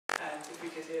if we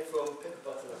could hear from Pippa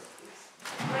Bartolotti, please.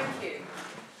 Thank you.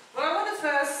 Well, I want to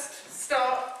first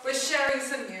start with sharing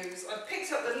some news. I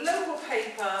picked up the local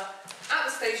paper at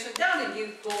the station down in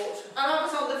Newport, and I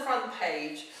was on the front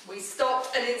page. We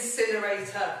stopped an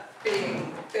incinerator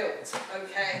being built,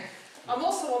 okay? I'm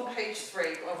also on page 3,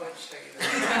 but I won't show you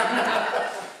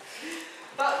that.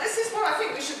 But this is what I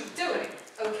think we should be doing,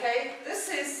 okay? This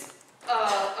is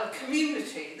a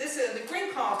community. The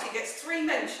Green Party gets 3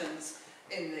 mentions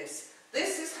in this.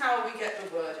 This is how we get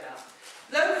the word out.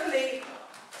 Locally,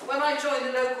 when I joined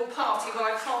the local party, well,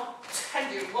 I can't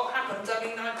tell you what happened. I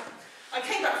mean, I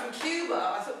came back from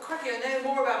Cuba. I thought, cracky, I know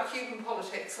more about Cuban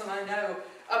politics than I know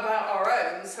about our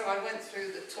own. So I went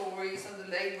through the Tories and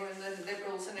the Labour and the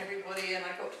Liberals and everybody, and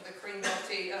I got to the Green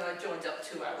Party, and I joined up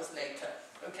 2 hours later.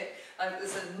 Okay, and it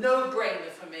was a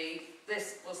no-brainer for me.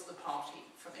 This was the party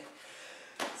for me.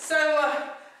 So,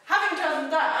 having done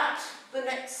that, the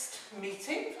next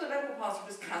meeting for the local party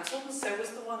was cancelled, and so was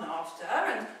the one after,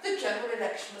 and the general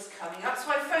election was coming up.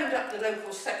 So I phoned up the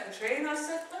local secretary and I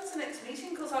said, when's the next meeting?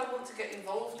 Because I want to get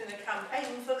involved in a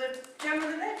campaign for the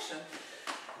general election.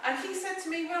 And he said to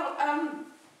me, well,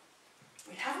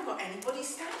 we haven't got anybody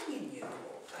standing in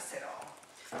Newport. I said, oh,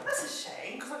 that's a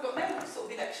shame, because I've got no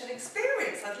sort of election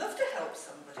experience. I'd love to help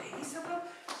somebody. He said, well,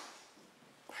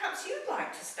 perhaps you'd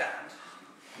like to stand.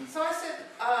 So I said,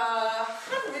 I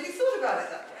hadn't really thought about it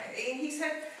that way. And he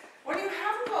said, well, you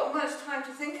haven't got much time to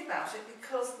think about it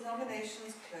because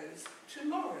nominations close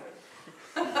tomorrow.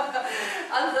 And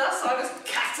thus I was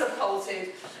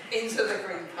catapulted into the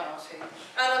Green Party. And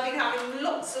I've been having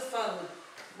lots of fun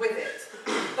with it.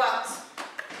 But,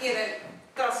 you know,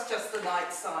 that's just the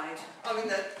light side. I mean,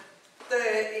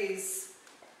 there is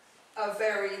a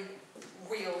very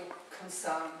real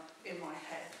concern in my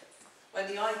head. When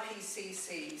the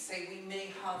IPCC say we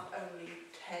may have only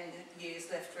 10 years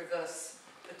left to reverse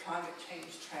the climate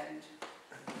change trend,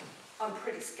 I'm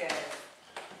pretty scared.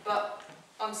 But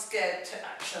I'm scared to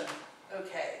action,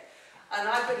 okay? And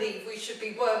I believe we should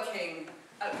be working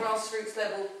at grassroots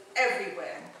level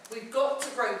everywhere. We've got to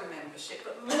grow the membership,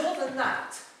 but more than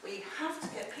that, we have to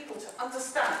get people to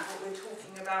understand what we're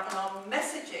talking about, and our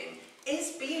messaging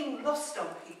is being lost on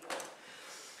people.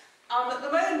 At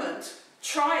the moment,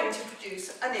 trying to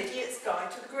produce an idiot's guide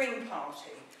to the Green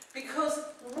Party, because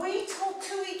we talk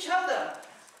to each other.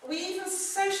 We even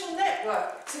social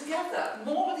network together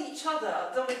more with each other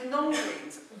than with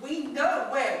non-Greens. We know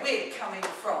where we're coming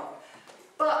from,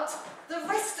 but the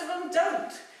rest of them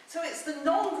don't. So it's the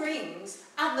non-Greens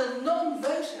and the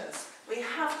non-voters we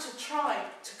have to try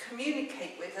to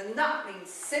communicate with, and that means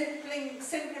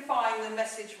simplifying the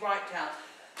message right down.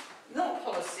 Not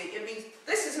policy, it means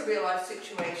this is a real life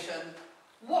situation.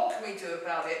 What can we do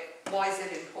about it? Why is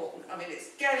it important? I mean,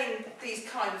 it's getting these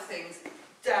kind of things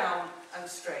down and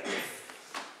straight.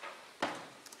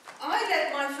 I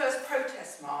led my first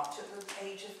protest march at the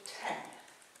age of 10.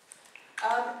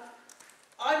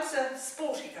 I was a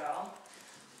sporty girl,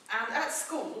 and at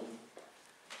school,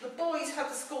 the boys had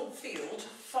the school field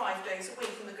 5 days a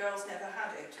week, and the girls never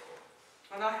had it.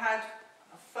 And I had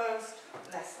a first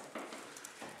lesson.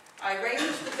 I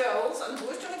arranged the girls, and the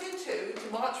boys joined in too,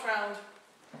 to march around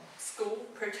school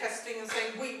protesting and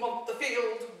saying, we want the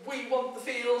field, we want the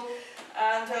field.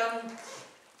 And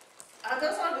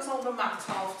as I was on the mat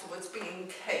afterwards being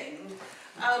caned,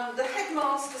 the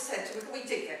headmaster said to me, we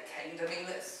did get caned, I mean,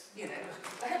 let's, you know,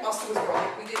 the headmaster was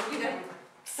right, we never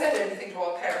said anything to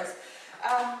our parents.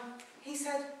 He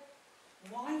said,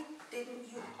 why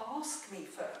didn't you ask me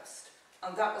first?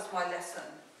 And that was my lesson.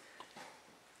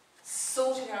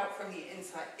 Sort it out from the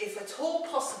inside. If at all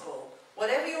possible,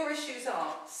 whatever your issues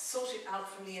are, sort it out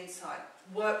from the inside.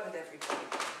 Work with everybody.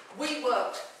 We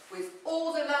worked with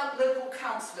all the local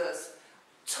councillors,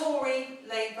 Tory,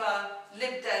 Labour,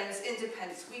 Lib Dems,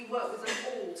 Independents. We worked with them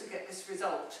all to get this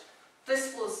result.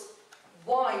 This was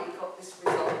why we got this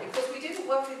result, because we didn't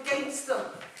work against them.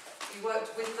 We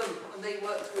worked with them and they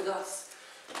worked with us.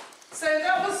 So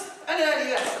that was an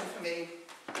early lesson for me.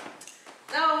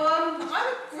 Now, I'm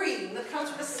a Green that comes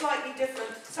from a slightly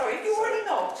different... Sorry, have you already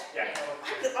not? Yeah.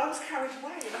 I was carried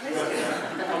away. I missed it.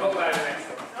 I'm not allowed an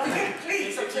extra. Okay,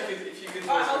 please. If you could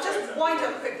I'll just wind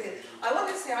up quickly. I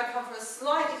wanted to say I come from a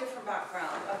slightly different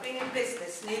background. I've been in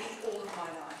business nearly all of my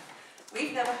life.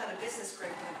 We've never had a business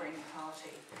group in the Green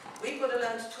Party. We've got to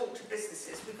learn to talk to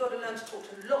businesses. We've got to learn to talk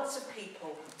to lots of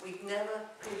people we've never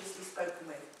previously spoken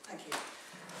with. Thank you.